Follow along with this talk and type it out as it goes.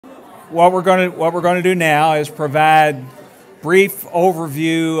what we're going to do now is provide brief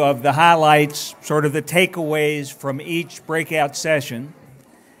overview of the highlights, sort of the takeaways from each breakout session.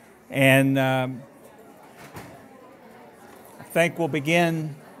 And I think we'll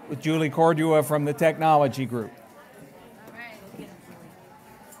begin with Julie Cordua from the technology group.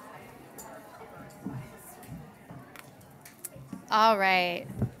 All right.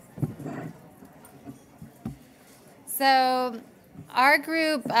 So our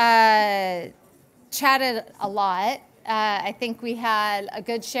group chatted a lot. I think we had a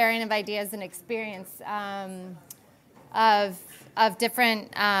good sharing of ideas and experience of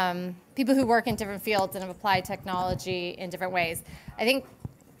different people who work in different fields and have applied technology in different ways. I think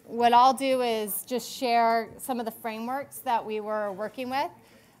what I'll do is just share some of the frameworks that we were working with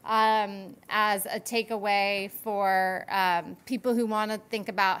as a takeaway for people who want to think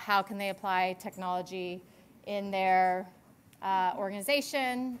about how can they apply technology in their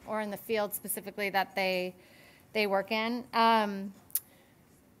organization or in the field specifically that they work in.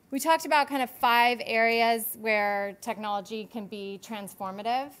 We talked about kind of 5 areas where technology can be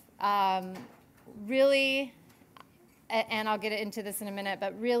transformative. Really, and I'll get into this in a minute,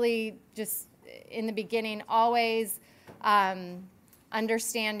 but really just in the beginning, always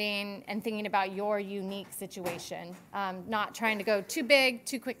understanding and thinking about your unique situation. Not trying to go too big,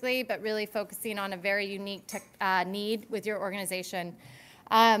 too quickly, but really focusing on a very unique need with your organization.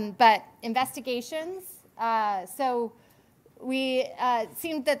 But investigations, so we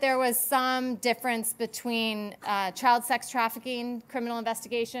seemed that there was some difference between child sex trafficking criminal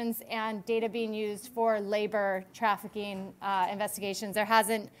investigations and data being used for labor trafficking investigations. There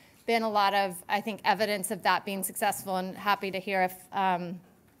hasn't been a lot of, I think, evidence of that being successful, and happy to hear if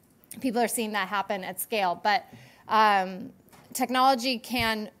people are seeing that happen at scale. But technology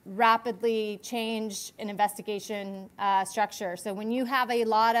can rapidly change an investigation structure. So when you have a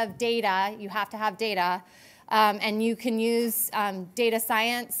lot of data, you have to have data, and you can use data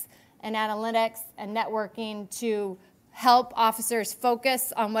science and analytics and networking to help officers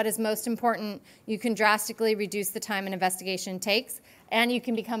focus on what is most important. You can drastically reduce the time an investigation takes, and you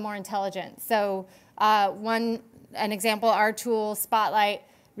can become more intelligent. So an example, our tool, Spotlight,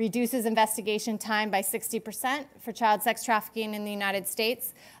 reduces investigation time by 60% for child sex trafficking in the United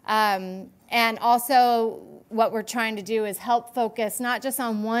States. And also what we're trying to do is help focus not just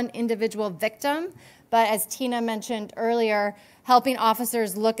on one individual victim, but as Tina mentioned earlier, helping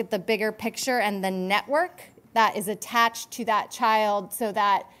officers look at the bigger picture and the network that is attached to that child, so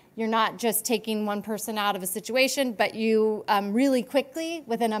that you're not just taking one person out of a situation, but you really quickly,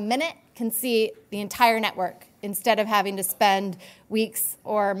 within a minute, can see the entire network instead of having to spend weeks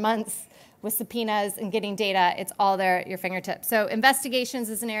or months with subpoenas and getting data. It's all there at your fingertips. So investigations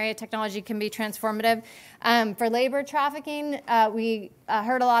is an area technology can be transformative. For labor trafficking, we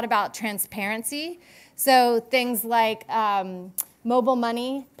heard a lot about transparency. So things like mobile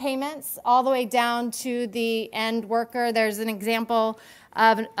money payments all the way down to the end worker. There's an example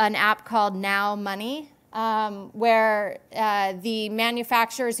of an app called Now Money, where the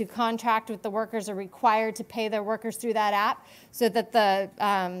manufacturers who contract with the workers are required to pay their workers through that app, so that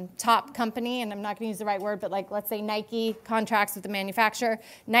the top company, and I'm not going to use the right word, but like let's say Nike contracts with the manufacturer,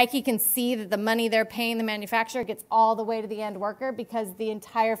 Nike can see that the money they're paying the manufacturer gets all the way to the end worker, because the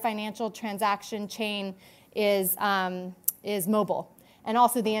entire financial transaction chain is mobile. And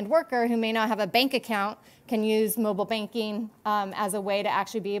also the end worker, who may not have a bank account, can use mobile banking as a way to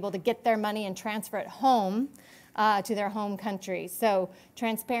actually be able to get their money and transfer it home to their home country. So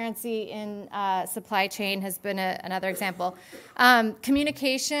transparency in supply chain has been another example.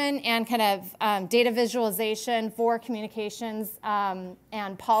 Communication and kind of data visualization for communications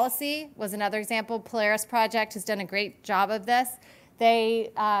and policy was another example. Polaris Project has done a great job of this. They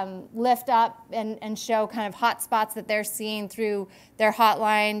lift up and show kind of hot spots that they're seeing through their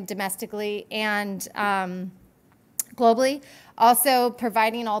hotline domestically and globally. Also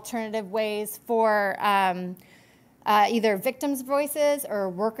providing alternative ways for either victims' voices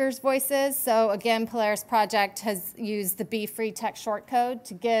or workers' voices. So again, Polaris Project has used the Be Free text shortcode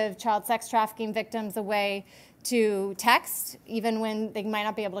to give child sex trafficking victims a way to text, even when they might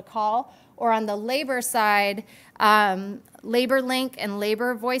not be able to call. Or on the labor side, Labor Link and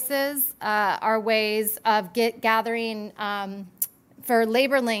Labor Voices are ways of gathering. For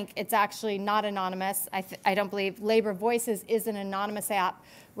Labor Link, it's actually not anonymous. I don't believe. Labor Voices is an anonymous app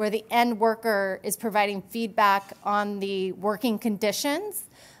where the end worker is providing feedback on the working conditions.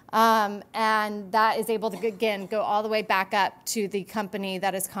 And that is able to, again, go all the way back up to the company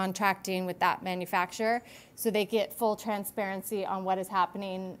that is contracting with that manufacturer, so they get full transparency on what is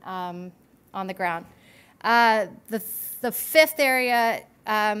happening on the ground. The fifth area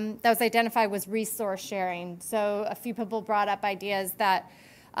that was identified was resource sharing. So a few people brought up ideas that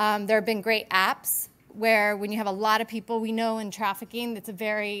there have been great apps where when you have a lot of people, we know in trafficking, it's a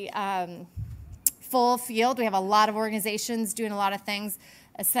very full field. We have a lot of organizations doing a lot of things,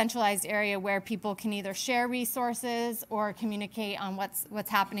 a centralized area where people can either share resources or communicate on what's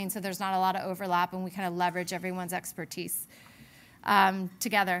happening, so there's not a lot of overlap, and we kind of leverage everyone's expertise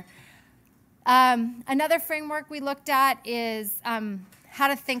together. Another framework we looked at is how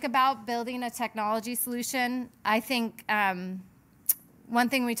to think about building a technology solution. I think one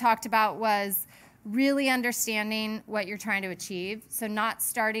thing we talked about was really understanding what you're trying to achieve. So not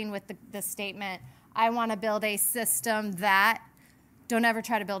starting with the statement, I want to build a system that, don't ever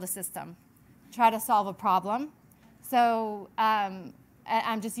try to build a system. Try to solve a problem. So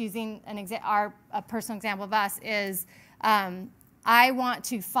I'm just using a personal example of us is, I want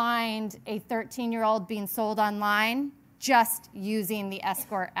to find a 13-year-old being sold online just using the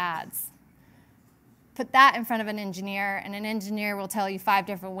escort ads. Put that in front of an engineer, and an engineer will tell you 5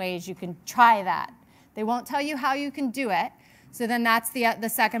 different ways you can try that. They won't tell you how you can do it. So then that's the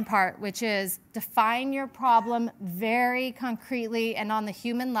second part, which is define your problem very concretely and on the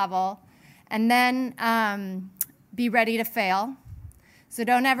human level, and then be ready to fail. So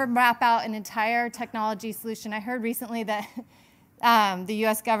don't ever map out an entire technology solution. I heard recently that the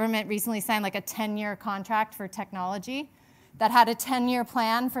US government recently signed like a 10-year contract for technology that had a 10-year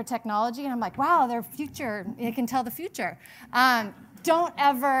plan for technology. And I'm like, wow, their future, it can tell the future. Don't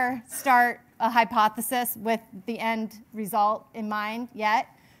ever start a hypothesis with the end result in mind yet.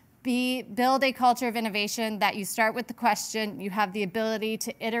 Build a culture of innovation that you start with the question, you have the ability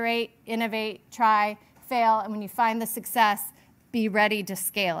to iterate, innovate, try, fail, and when you find the success, be ready to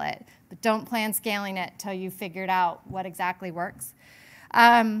scale it. But don't plan scaling it till you've figured out what exactly works.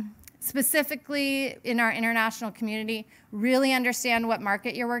 Specifically in our international community, really understand what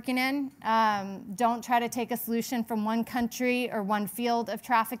market you're working in. Don't try to take a solution from one country or one field of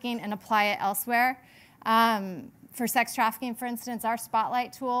trafficking and apply it elsewhere. For sex trafficking, for instance, our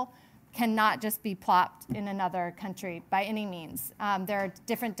Spotlight tool cannot just be plopped in another country by any means. There are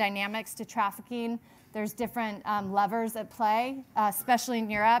different dynamics to trafficking. There's different levers at play, especially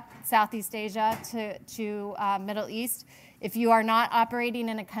in Europe, Southeast Asia to Middle East. If you are not operating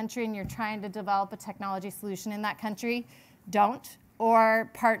in a country and you're trying to develop a technology solution in that country, don't.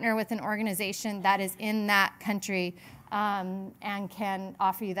 Or partner with an organization that is in that country and can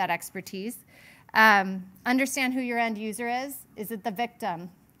offer you that expertise. Understand who your end user is. Is it the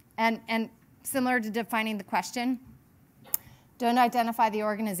victim? And similar to defining the question, don't identify the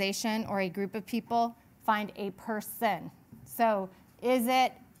organization or a group of people. Find a person. So is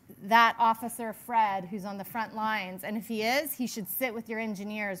it that officer Fred who's on the front lines? And if he is, he should sit with your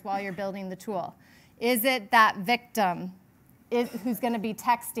engineers while you're building the tool. Is it that victim who's going to be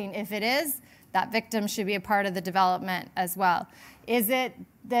texting? If it is, that victim should be a part of the development as well. Is it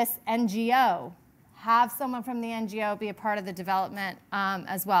this NGO? Have someone from the NGO be a part of the development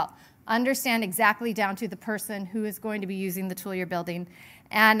as well. Understand exactly down to the person who is going to be using the tool you're building.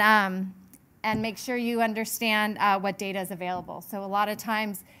 And make sure you understand what data is available. So a lot of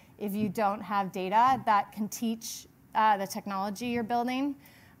times, if you don't have data that can teach the technology you're building,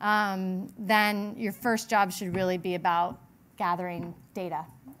 then your first job should really be about gathering data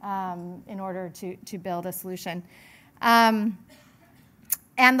in order to build a solution.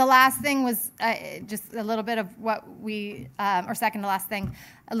 And the last thing was just a little bit of what we, or second to last thing,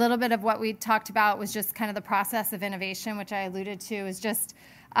 a little bit of what we talked about was just kind of the process of innovation, which I alluded to, is just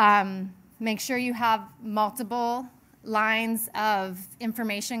make sure you have multiple lines of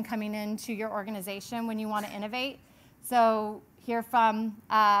information coming into your organization when you want to innovate. So hear from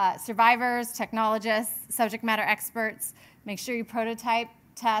survivors, technologists, subject matter experts. Make sure you prototype,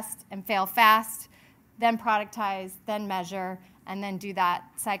 test, and fail fast, then productize, then measure, and then do that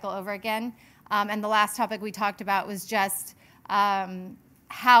cycle over again. And the last topic we talked about was just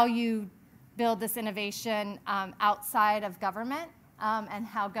how you build this innovation outside of government and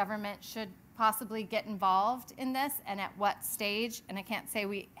how government should possibly get involved in this and at what stage. And I can't say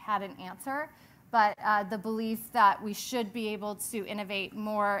we had an answer, but the belief that we should be able to innovate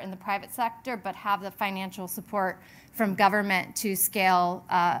more in the private sector but have the financial support from government to scale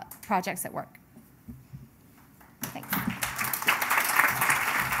projects at work. Thanks.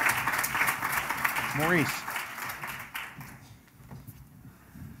 Maurice.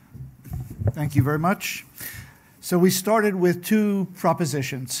 Thank you very much. So we started with two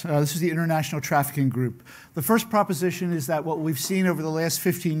propositions. This is the International Trafficking Group. The first proposition is that what we've seen over the last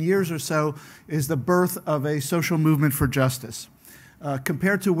 15 years or so is the birth of a social movement for justice.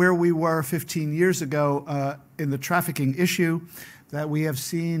 Compared to where we were 15 years ago in the trafficking issue, that we have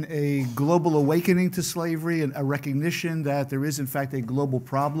seen a global awakening to slavery and a recognition that there is, in fact, a global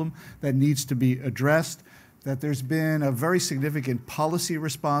problem that needs to be addressed, that there's been a very significant policy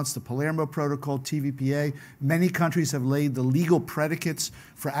response, the Palermo Protocol, TVPA. Many countries have laid the legal predicates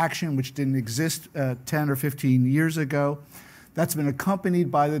for action which didn't exist 10 or 15 years ago. That's been accompanied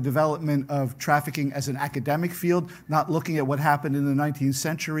by the development of trafficking as an academic field, not looking at what happened in the 19th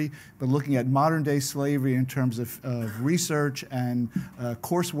century, but looking at modern-day slavery in terms of research and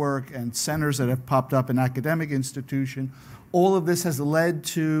coursework and centers that have popped up in academic institutions. All of this has led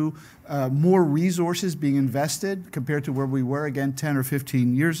to more resources being invested compared to where we were, again, 10 or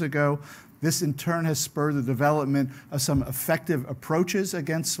 15 years ago. This, in turn, has spurred the development of some effective approaches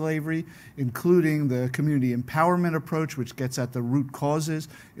against slavery, including the community empowerment approach, which gets at the root causes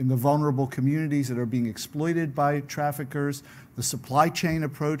in the vulnerable communities that are being exploited by traffickers, the supply chain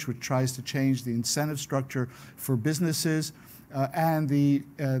approach, which tries to change the incentive structure for businesses, and the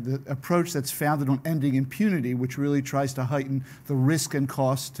approach that's founded on ending impunity, which really tries to heighten the risk and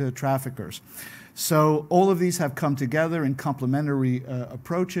cost to traffickers. So all of these have come together in complementary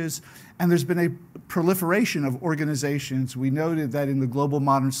approaches, and there's been a proliferation of organizations. We noted that in the Global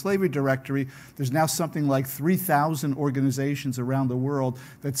Modern Slavery Directory, there's now something like 3,000 organizations around the world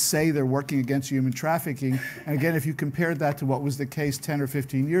that say they're working against human trafficking. And again, if you compare that to what was the case 10 or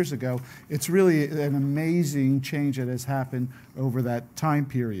 15 years ago, it's really an amazing change that has happened over that time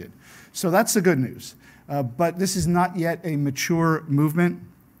period. So that's the good news. But this is not yet a mature movement.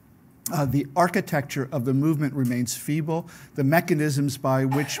 The architecture of the movement remains feeble. The mechanisms by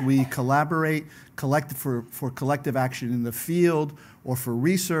which we collaborate, for collective action in the field, or for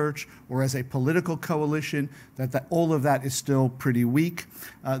research, or as a political coalition, all of that is still pretty weak.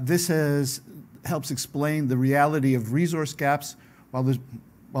 This helps explain the reality of resource gaps. While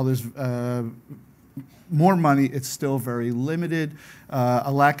there's more money, it's still very limited.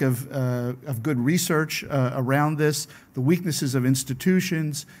 A lack of good research around this, the weaknesses of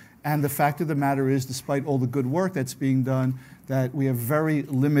institutions, and the fact of the matter is, despite all the good work that's being done, that we have very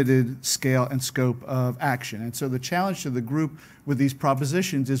limited scale and scope of action. And so the challenge to the group with these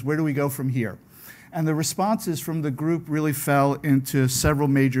propositions is, where do we go from here? And the responses from the group really fell into several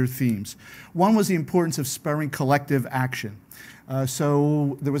major themes. One was the importance of spurring collective action.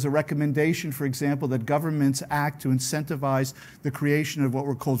 So there was a recommendation, for example, that governments act to incentivize the creation of what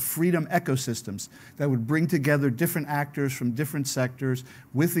were called freedom ecosystems that would bring together different actors from different sectors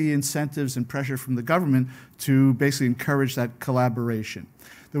with the incentives and pressure from the government to basically encourage that collaboration.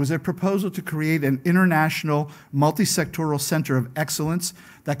 There was a proposal to create an international multi-sectoral center of excellence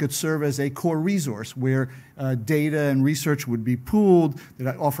that could serve as a core resource where data and research would be pooled,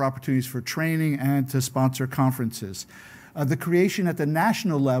 that offer opportunities for training and to sponsor conferences. The creation at the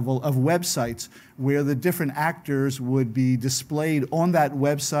national level of websites where the different actors would be displayed on that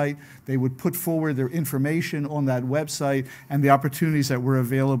website. They would put forward their information on that website and the opportunities that were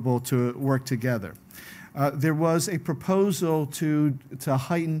available to work together. There was a proposal to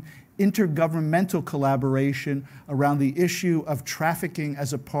heighten intergovernmental collaboration around the issue of trafficking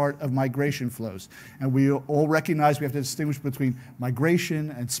as a part of migration flows. And we all recognize we have to distinguish between migration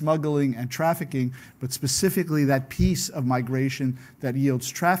and smuggling and trafficking, but specifically that piece of migration that yields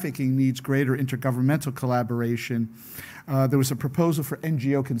trafficking needs greater intergovernmental collaboration. There was a proposal for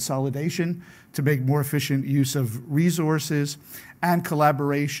NGO consolidation to make more efficient use of resources, and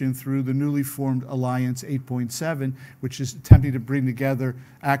collaboration through the newly formed Alliance 8.7, which is attempting to bring together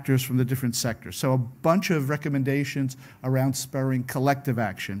actors from the different sectors. So a bunch of recommendations around spurring collective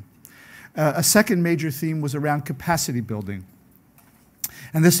action. A second major theme was around capacity building.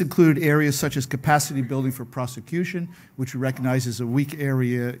 And this included areas such as capacity building for prosecution, which we recognize as a weak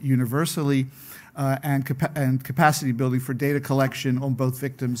area universally, and capacity building for data collection on both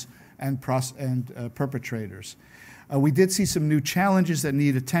victims and perpetrators. We did see some new challenges that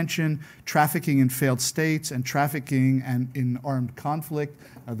need attention: trafficking in failed states and trafficking in armed conflict.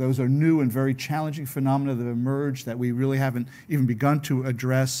 Those are new and very challenging phenomena that have emerged that we really haven't even begun to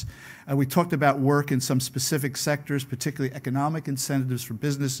address. We talked about work in some specific sectors, particularly economic incentives for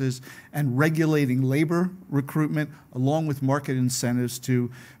businesses and regulating labor recruitment, along with market incentives to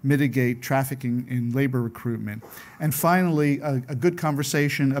mitigate trafficking in labor recruitment. And finally, a good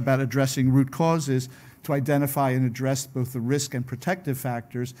conversation about addressing root causes to identify and address both the risk and protective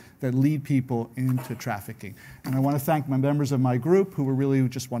factors that lead people into trafficking. And I want to thank my members of my group who were really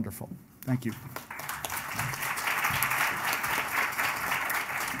just wonderful. Thank you.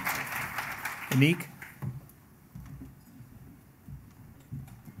 Unique?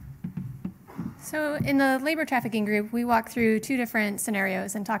 So in the labor trafficking group, we walked through two different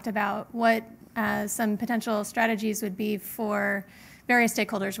scenarios and talked about what some potential strategies would be for various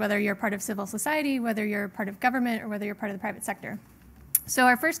stakeholders, whether you're part of civil society, whether you're part of government, or whether you're part of the private sector. So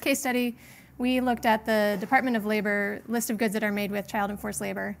our first case study, we looked at the Department of Labor list of goods that are made with child and forced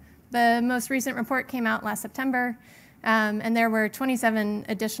labor. The most recent report came out last September, and there were 27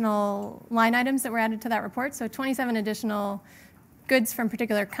 additional line items that were added to that report, so 27 additional goods from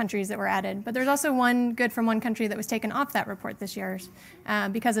particular countries that were added. But there's also one good from one country that was taken off that report this year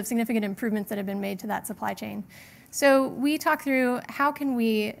because of significant improvements that have been made to that supply chain. So we talked through how can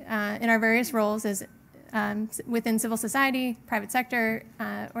we, in our various roles as within civil society, private sector,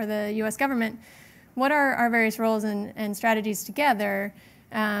 or the US government, what are our various roles and strategies together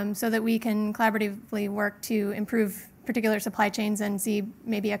so that we can collaboratively work to improve particular supply chains and see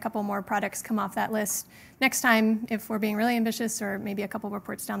maybe a couple more products come off that list next time if we're being really ambitious, or maybe a couple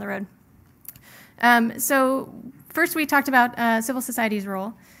reports down the road. So first we talked about civil society's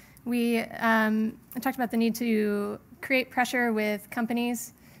role. We talked about the need to create pressure with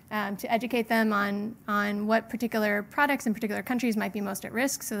companies to educate them on what particular products in particular countries might be most at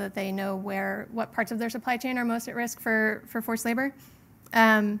risk, so that they know what parts of their supply chain are most at risk for forced labor.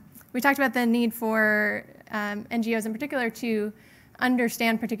 We talked about the need for NGOs in particular to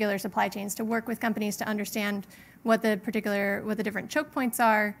understand particular supply chains, to work with companies to understand what the different choke points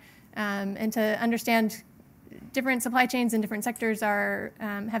are, and to understand different supply chains in different sectors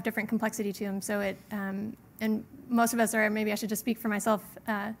have different complexity to them. So and most of us are, maybe I should just speak for myself,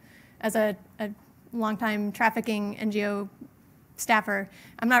 as a longtime trafficking NGO staffer,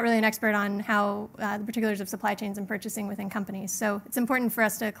 I'm not really an expert on how the particulars of supply chains and purchasing within companies. So it's important for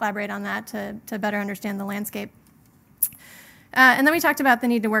us to collaborate on that to better understand the landscape. And then we talked about the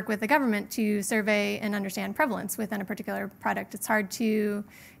need to work with the government to survey and understand prevalence within a particular product. It's hard to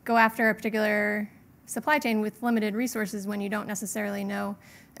go after a particular supply chain with limited resources when you don't necessarily know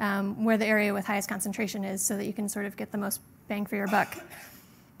where the area with highest concentration is, so that you can sort of get the most bang for your buck.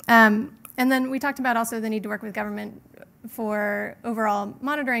 And then we talked about also the need to work with government for overall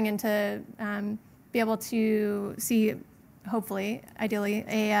monitoring and to be able to see, hopefully, ideally,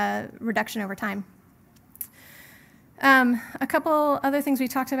 a reduction over time. A couple other things we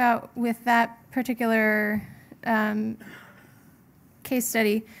talked about with that particular case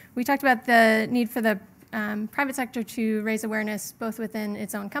study. We talked about the need for the private sector to raise awareness both within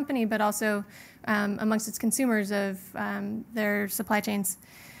its own company, but also amongst its consumers of their supply chains,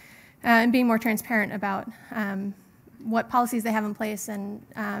 and being more transparent about what policies they have in place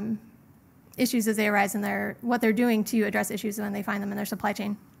and issues as they arise in what they're doing to address issues when they find them in their supply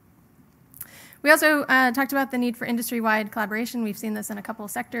chain. We also talked about the need for industry-wide collaboration. We've seen this in a couple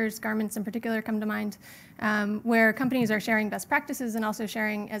of sectors, garments in particular come to mind, where companies are sharing best practices and also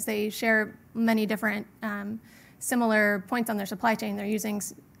sharing, as they share many different similar points on their supply chain, they're using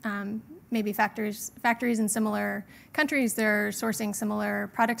maybe factories in similar countries, they're sourcing similar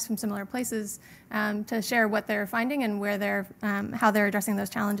products from similar places to share what they're finding and where how they're addressing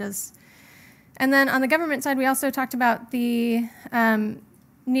those challenges. And then on the government side, we also talked about the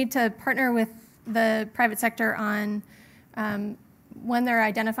need to partner with the private sector on when they're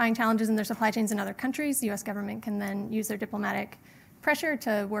identifying challenges in their supply chains in other countries. The US government can then use their diplomatic pressure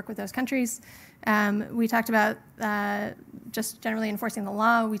to work with those countries. We talked about just generally enforcing the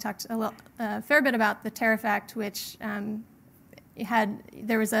law. We talked a fair bit about the Tariff Act, which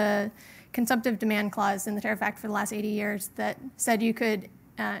there was a consumptive demand clause in the Tariff Act for the last 80 years that said you could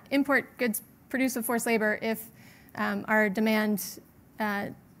import goods produced with forced labor if our demand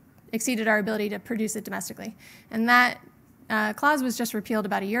exceeded our ability to produce it domestically. And that clause was just repealed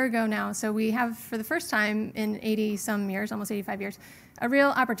about a year ago now, so we have, for the first time in 80-some years, almost 85 years, a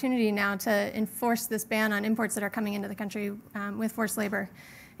real opportunity now to enforce this ban on imports that are coming into the country with forced labor.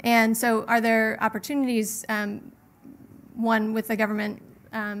 And so are there opportunities, one, with the government,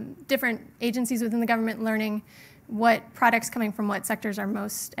 different agencies within the government learning what products coming from what sectors are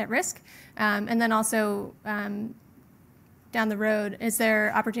most at risk, and then also down the road, is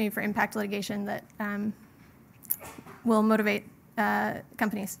there opportunity for impact litigation that will motivate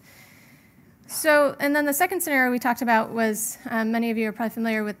companies? So, and then the second scenario we talked about was, many of you are probably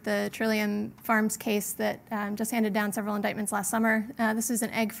familiar with the Trillium Farms case that just handed down several indictments last summer. This is an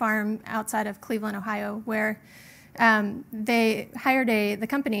egg farm outside of Cleveland, Ohio, where the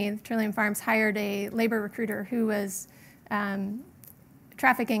company, Trillium Farms, hired a labor recruiter who was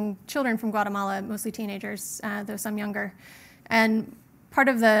trafficking children from Guatemala, mostly teenagers, though some younger. And part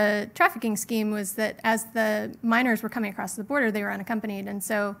of the trafficking scheme was that as the minors were coming across the border, they were unaccompanied. And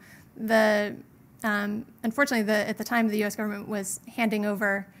so unfortunately, at the time, the US government was handing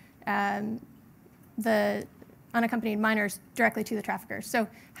over the unaccompanied minors directly to the traffickers. So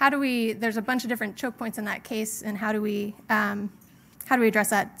there's a bunch of different choke points in that case, and how do we address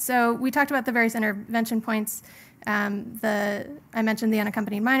that? So we talked about the various intervention points. I mentioned the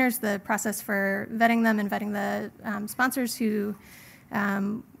unaccompanied minors, the process for vetting them and vetting the sponsors who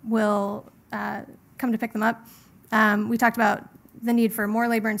will come to pick them up. We talked about the need for more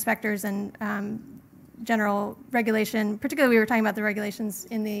labor inspectors and general regulation. Particularly, we were talking about the regulations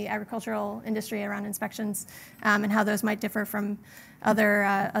in the agricultural industry around inspections and how those might differ from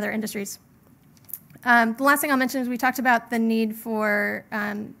other industries. The last thing I'll mention is we talked about the need for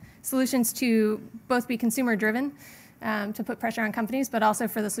solutions to both be consumer-driven, to put pressure on companies, but also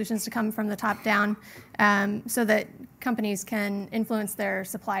for the solutions to come from the top down so that companies can influence their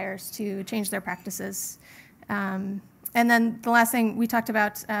suppliers to change their practices. And then the last thing, we talked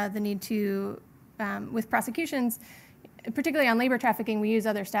about the need to, with prosecutions, particularly on labor trafficking, we use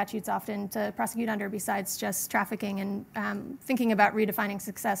other statutes often to prosecute under besides just trafficking, and thinking about redefining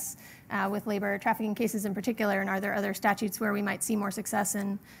success with labor trafficking cases in particular, and are there other statutes where we might see more success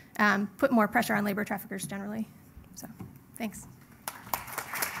and put more pressure on labor traffickers generally. So, thanks.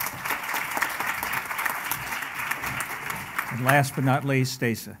 And last but not least,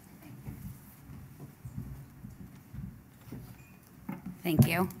 Staca. Thank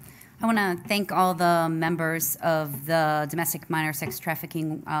you. I want to thank all the members of the Domestic Minor Sex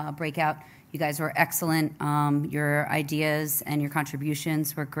Trafficking Breakout. You guys were excellent. Your ideas and your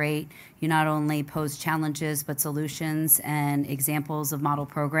contributions were great. You not only posed challenges, but solutions and examples of model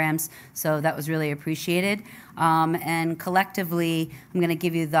programs. So that was really appreciated. And collectively, I'm going to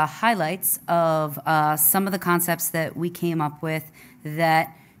give you the highlights of some of the concepts that we came up with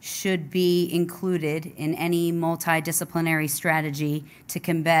that should be included in any multidisciplinary strategy to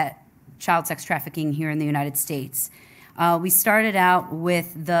combat child sex trafficking here in the United States. We started out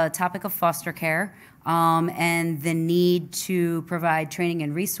with the topic of foster care and the need to provide training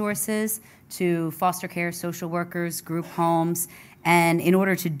and resources to foster care social workers, group homes, and in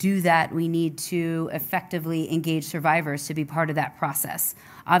order to do that, we need to effectively engage survivors to be part of that process.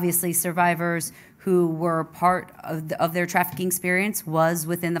 Obviously, survivors who were part of their trafficking experience was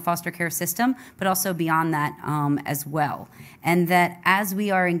within the foster care system, but also beyond that as well. And that as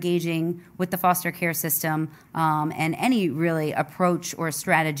we are engaging with the foster care system and any really approach or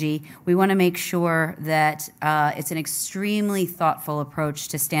strategy, we want to make sure that it's an extremely thoughtful approach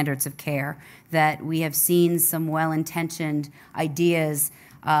to standards of care, that we have seen some well-intentioned ideas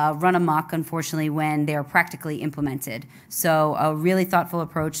run amok, unfortunately, when they are practically implemented. So a really thoughtful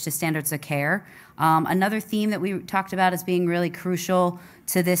approach to standards of care. Another theme that we talked about as being really crucial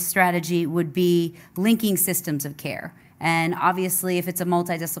to this strategy would be linking systems of care. And obviously, if it's a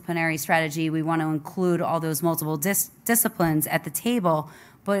multidisciplinary strategy, we want to include all those multiple disciplines at the table.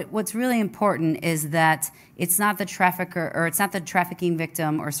 But what's really important is that it's not the trafficker, or it's not the trafficking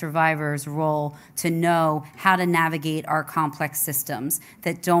victim or survivor's role to know how to navigate our complex systems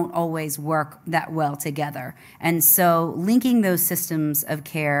that don't always work that well together. And so linking those systems of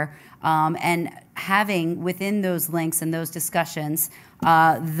care and having within those links and those discussions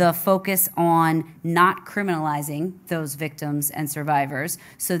the focus on not criminalizing those victims and survivors,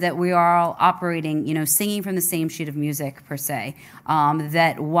 so that we are all operating, singing from the same sheet of music per se,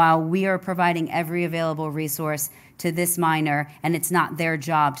 that while we are providing every available resource to this minor, and it's not their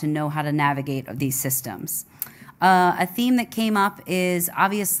job to know how to navigate these systems. A theme that came up is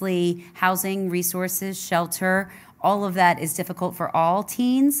obviously housing, resources, shelter. All of that is difficult for all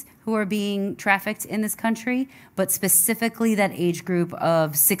teens who are being trafficked in this country, but specifically that age group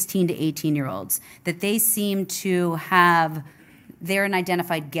of 16 to 18-year-olds, that they seem to have an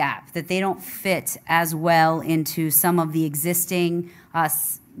identified gap, that they don't fit as well into some of the existing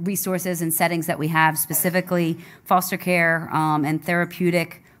resources and settings that we have, specifically foster care and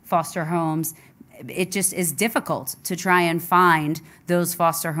therapeutic foster homes. It just is difficult to try and find those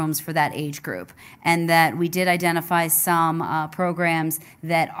foster homes for that age group. And that we did identify some programs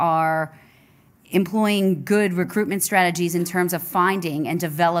that are employing good recruitment strategies in terms of finding and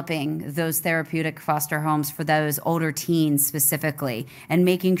developing those therapeutic foster homes for those older teens specifically, and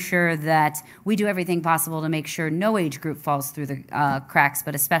making sure that we do everything possible to make sure no age group falls through the cracks,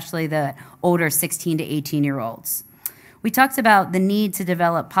 but especially the older 16 to 18-year-olds. We talked about the need to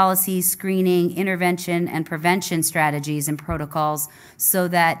develop policy, screening, intervention, and prevention strategies and protocols so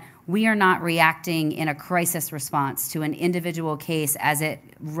that we are not reacting in a crisis response to an individual case as it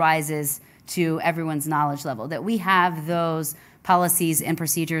rises to everyone's knowledge level, that we have those policies and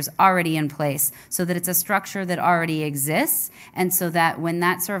procedures already in place, so that it's a structure that already exists, and so that when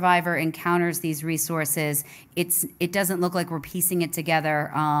that survivor encounters these resources, it doesn't look like we're piecing it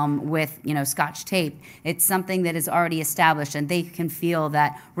together with Scotch tape. It's something that is already established, and they can feel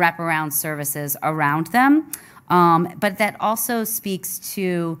that wraparound services around them. But that also speaks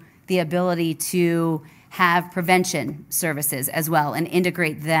to the ability to have prevention services as well and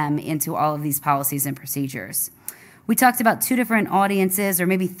integrate them into all of these policies and procedures. We talked about 2 different audiences, or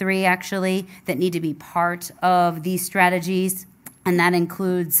maybe 3 actually, that need to be part of these strategies. And that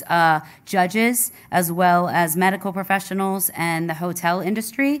includes judges as well as medical professionals and the hotel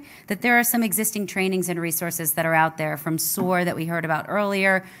industry, that there are some existing trainings and resources that are out there, from SOAR that we heard about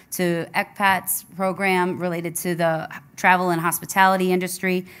earlier to ECPAT's program related to the travel and hospitality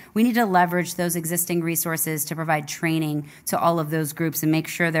industry. We need to leverage those existing resources to provide training to all of those groups and make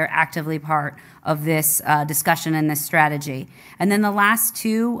sure they're actively part of this discussion and this strategy. And then the last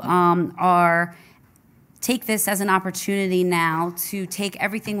 2 are take this as an opportunity now to take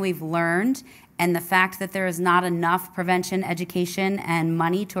everything we've learned and the fact that there is not enough prevention education and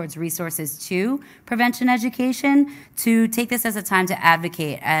money towards resources to prevention education, to take this as a time to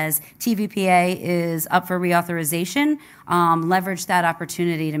advocate as TVPA is up for reauthorization, leverage that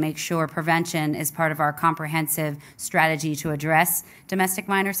opportunity to make sure prevention is part of our comprehensive strategy to address domestic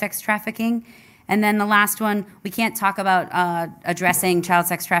minor sex trafficking. And then the last one, we can't talk about addressing child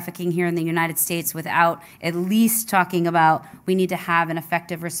sex trafficking here in the United States without at least talking about we need to have an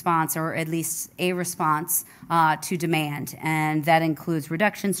effective response, or at least a response to demand. And that includes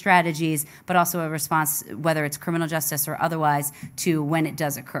reduction strategies, but also a response, whether it's criminal justice or otherwise, to when it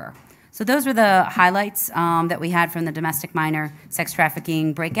does occur. So those were the highlights that we had from the domestic minor sex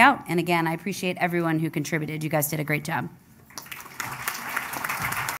trafficking breakout. And again, I appreciate everyone who contributed. You guys did a great job.